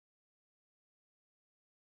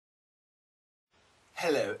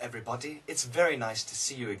Hello everybody, it's very nice to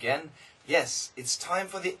see you again. Yes, it's time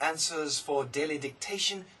for the answers for Daily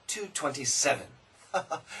Dictation 227.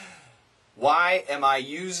 Why am I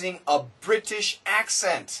using a British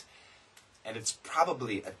accent? And it's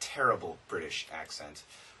probably a terrible British accent.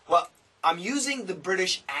 Well, I'm using the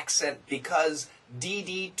British accent because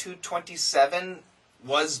DD 227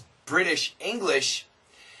 was British English,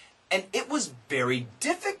 and it was very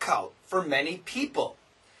difficult for many people.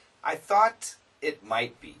 I thought it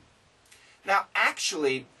might be. Now,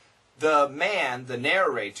 actually, the man, the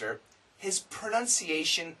narrator, his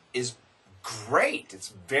pronunciation is great.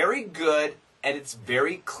 It's very good and it's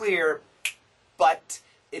very clear, but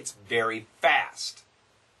it's very fast.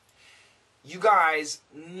 You guys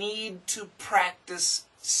need to practice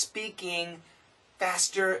speaking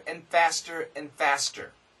faster and faster and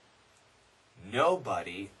faster.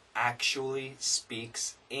 Nobody actually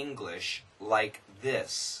speaks English like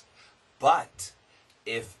this. But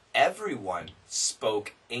if everyone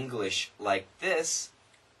spoke English like this,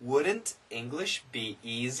 wouldn't English be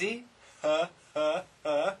easy?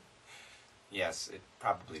 Yes, it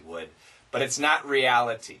probably would. But it's not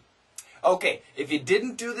reality. Okay, if you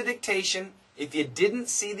didn't do the dictation, if you didn't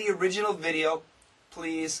see the original video,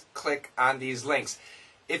 please click on these links.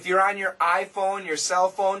 If you're on your iPhone, your cell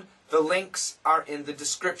phone, the links are in the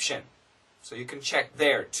description. So you can check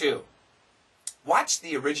there too. Watch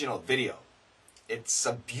the original video. It's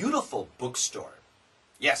a beautiful bookstore.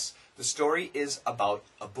 Yes, the story is about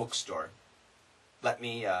a bookstore. Let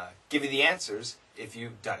me give you the answers if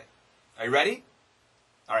you've done it. Are you ready?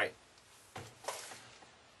 All right.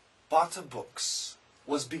 Barter Books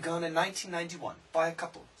was begun in 1991 by a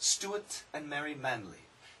couple, Stewart and Mary Manley.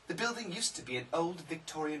 The building used to be an old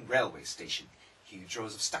Victorian railway station. Huge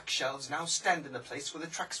rows of stacked shelves now stand in the place where the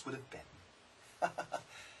tracks would have been.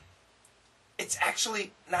 It's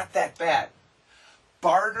actually not that bad.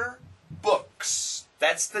 Barter Books.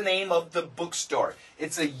 That's the name of the bookstore.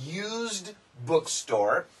 It's a used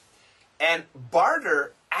bookstore. And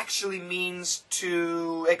barter actually means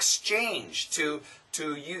to exchange, to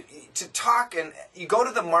talk, and you go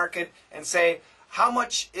to the market and say, how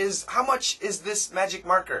much is this magic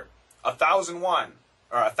marker? 1,001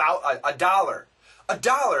 or a dollar. A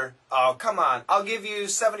dollar? Oh, come on. I'll give you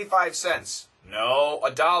 75 cents. No,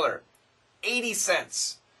 a dollar. 80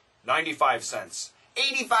 cents. 95 cents.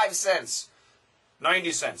 85 cents.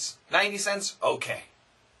 90 cents. 90 cents? Okay.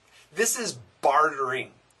 This is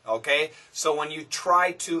bartering. Okay? So when you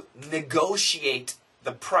try to negotiate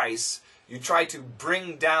the price, you try to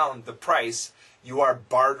bring down the price, you are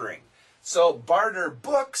bartering. So Barter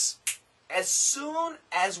Books, as soon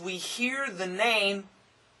as we hear the name,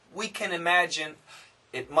 we can imagine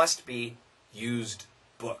it must be used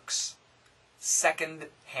books.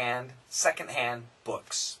 Second-hand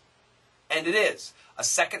books. And it is a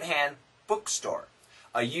second-hand bookstore.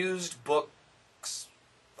 A used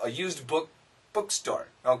bookstore.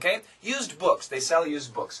 Okay? Used books. They sell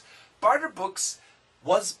used books. Barter Books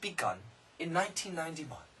was begun in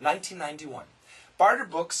 1991. Barter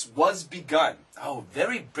Books was begun. Oh,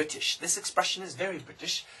 very British. This expression is very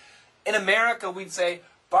British. In America, we'd say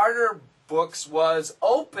Barter Books was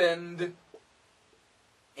opened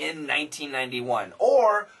in 1991.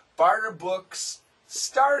 Or Barter Books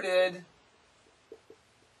started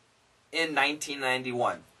in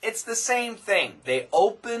 1991. It's the same thing. They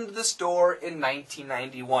opened the store in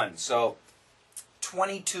 1991. So,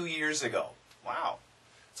 22 years ago. Wow.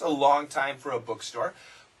 It's a long time for a bookstore.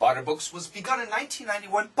 Barter Books was begun in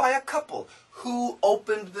 1991 by a couple. Who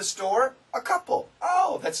opened the store? A couple.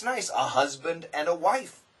 Oh, that's nice. A husband and a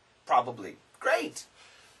wife. Probably. Great.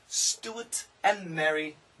 Stewart and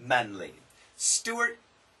Mary Manley. Stewart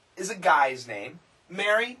is a guy's name.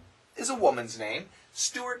 Mary is a woman's name.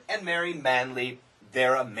 Stewart and Mary Manley,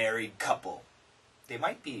 they're a married couple. They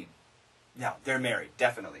might be, no, they're married,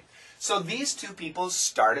 definitely. So these two people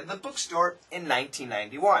started the bookstore in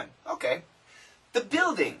 1991. Okay. The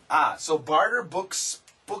building. So Barter Books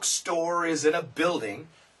bookstore is in a building.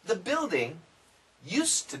 The building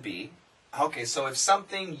used to be, okay, so if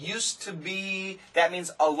something used to be, that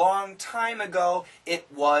means a long time ago it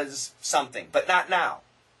was something, but not now.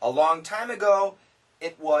 A long time ago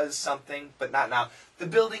it was something, but not now. The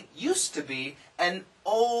building used to be an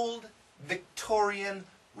old Victorian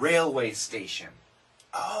railway station.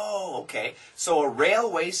 Oh, okay. So a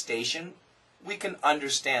railway station, we can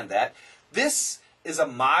understand that. This is a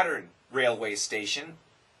modern railway station.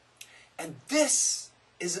 And this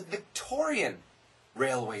is a Victorian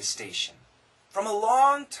railway station from a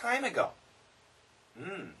long time ago.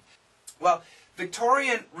 Well,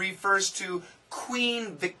 Victorian refers to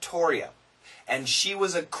Queen Victoria. And she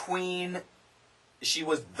was a queen she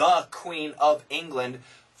was the Queen of England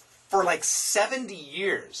for like 70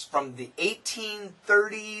 years, from the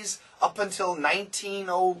 1830s up until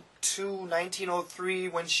 1902, 1903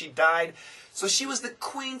 when she died. So she was the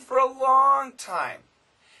queen for a long time.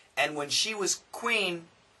 And when she was queen,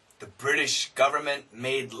 the British government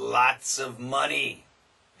made lots of money.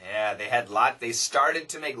 Yeah, they started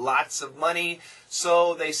to make lots of money,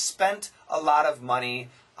 so they spent a lot of money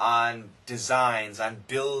on designs, on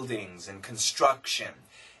buildings and construction.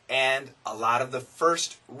 And a lot of the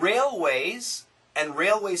first railways and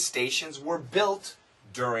railway stations were built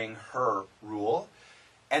during her rule.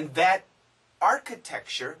 And that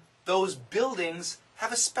architecture, those buildings,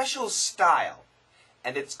 have a special style.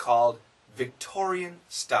 And it's called Victorian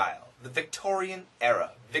style, the Victorian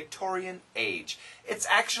era, Victorian age. It's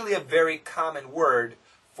actually a very common word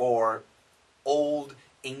for old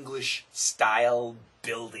English style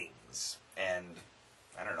buildings and,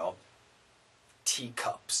 I don't know,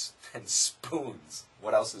 teacups and spoons.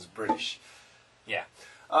 What else is British? Yeah.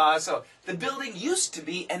 So the building used to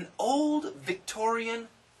be an old Victorian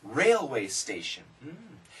railway station.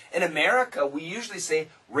 In America, we usually say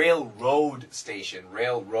railroad station,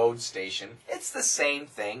 railroad station. It's the same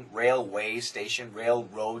thing, railway station,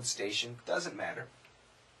 railroad station, doesn't matter.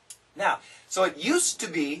 Now, so it used to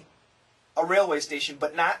be a railway station,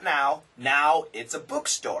 but not now. Now it's a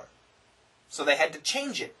bookstore. So they had to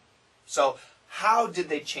change it. So how did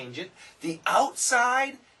they change it? The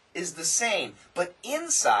outside is the same, but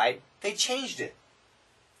inside they changed it.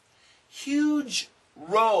 Huge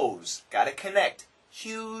rows, gotta connect.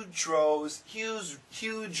 Huge rows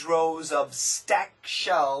of stacked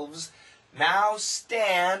shelves now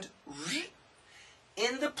stand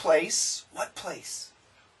in the place, what place?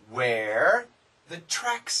 Where the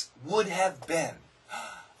tracks would have been.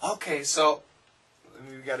 Okay, so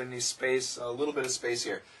we've got any space, a little bit of space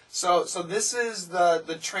here. So this is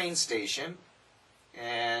the train station,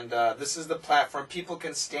 and this is the platform. People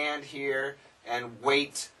can stand here and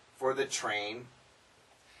wait for the train.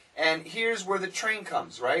 And here's where the train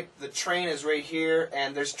comes, right? The train is right here,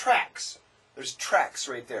 and there's tracks. There's tracks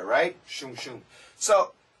right there, right? Shoom, shoom.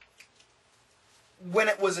 So when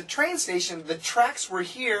it was a train station, the tracks were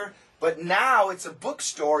here, but now it's a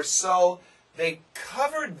bookstore, so they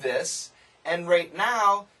covered this, and right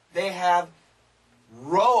now they have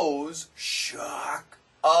rows,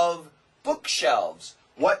 of bookshelves.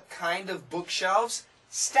 What kind of bookshelves?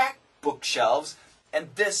 Stacked bookshelves, and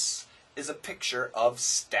this is a picture of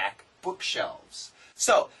stacked bookshelves.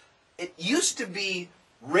 So, it used to be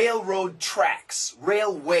railroad tracks,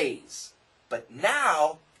 railways, but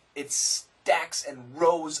now it's stacks and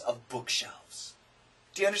rows of bookshelves.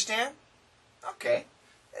 Do you understand? Okay,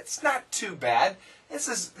 it's not too bad.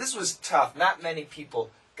 This was tough. Not many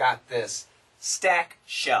people got this. Stack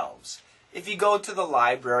shelves. If you go to the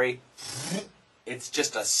library, it's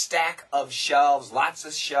just a stack of shelves, lots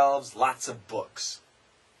of books.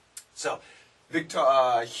 So,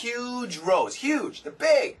 huge rows, they're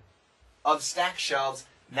big, of stacked shelves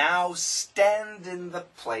now stand in the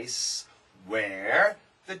place where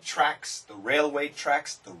the tracks, the railway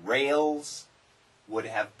tracks, the rails would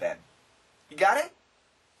have been. You got it?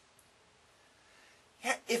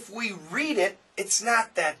 Yeah, if we read it, it's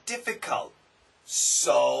not that difficult.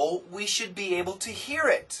 So, we should be able to hear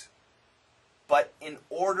it. But in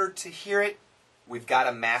order to hear it, we've got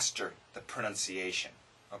to master the pronunciation.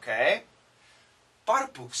 Okay? Barter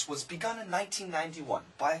Books was begun in 1991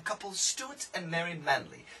 by a couple, Stewart and Mary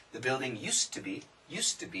Manley. The building used to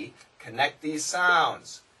be, connect these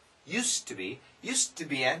sounds. Used to be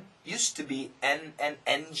an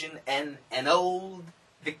engine, an old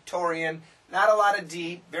Victorian, not a lot of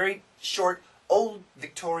D, very short, old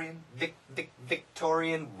Victorian,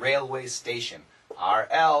 Victorian railway station.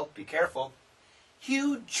 RL, be careful.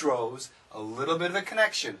 Huge rows, a little bit of a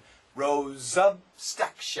connection. Rows of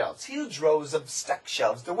stack shelves, huge rows of stack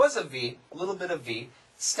shelves. There was a V, a little bit of V,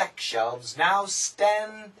 stack shelves. Now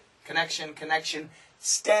stand, connection,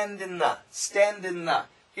 stand in the.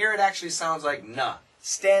 Here it actually sounds like na,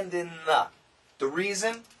 stand in the. The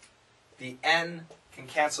reason? The N can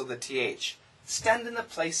cancel the TH. Stand in the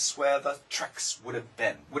place where the tracks would have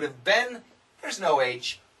been. Would have been, there's no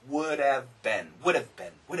H. Would have been.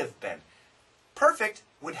 Perfect,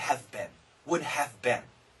 would have been.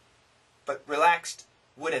 But relaxed,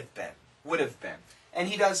 would have been. And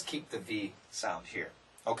he does keep the V sound here.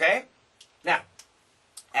 Okay? Now,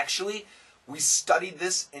 actually, we studied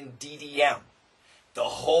this in DDM. The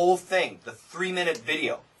whole thing, the 3-minute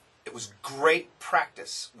video. It was great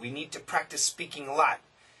practice. We need to practice speaking a lot.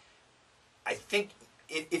 I think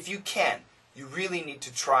if you can, you really need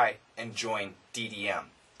to try and join DDM.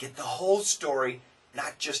 Get the whole story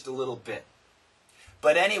not just a little bit.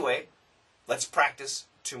 But anyway, let's practice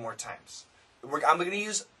 2 more times. I'm going to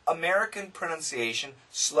use American pronunciation,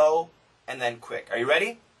 slow and then quick. Are you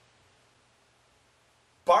ready?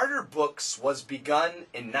 Barter Books was begun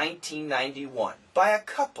in 1991 by a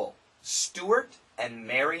couple, Stewart and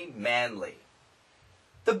Mary Manley.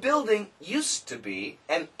 The building used to be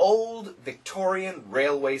an old Victorian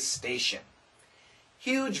railway station.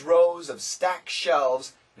 Huge rows of stacked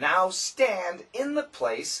shelves now stand in the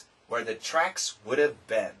place where the tracks would have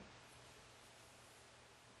been.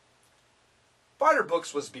 Barter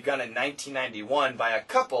Books was begun in 1991 by a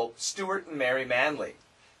couple, Stewart and Mary Manley.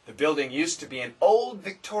 The building used to be an old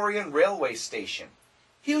Victorian railway station.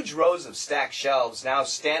 Huge rows of stacked shelves now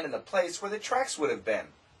stand in the place where the tracks would have been.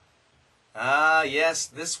 Ah, yes,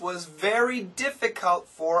 this was very difficult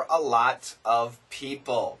for a lot of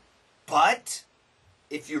people. But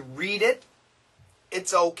if you read it,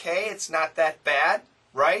 it's okay. It's not that bad,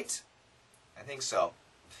 right? I think so.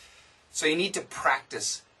 So you need to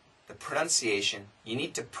practice the pronunciation. You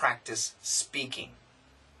need to practice speaking.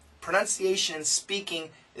 Pronunciation and speaking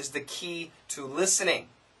is the key to listening.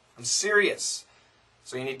 I'm serious.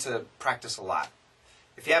 So you need to practice a lot.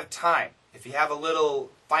 If you have time, if you have a little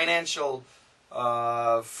financial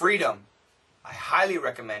freedom, I highly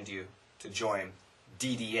recommend you to join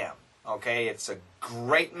DDM. Okay, it's a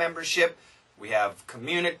great membership. We have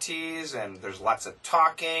communities and there's lots of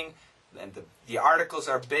talking. And the articles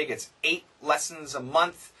are big. It's 8 lessons a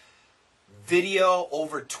month. Video,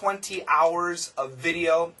 over 20 hours of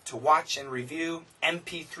video to watch and review.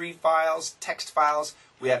 MP3 files, text files.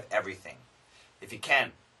 We have everything. If you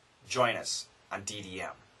can, join us on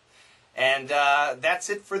DDM. And that's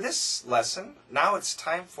it for this lesson. Now it's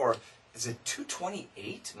time for, is it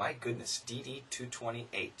 228? My goodness, DD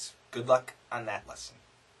 228. Good luck on that lesson.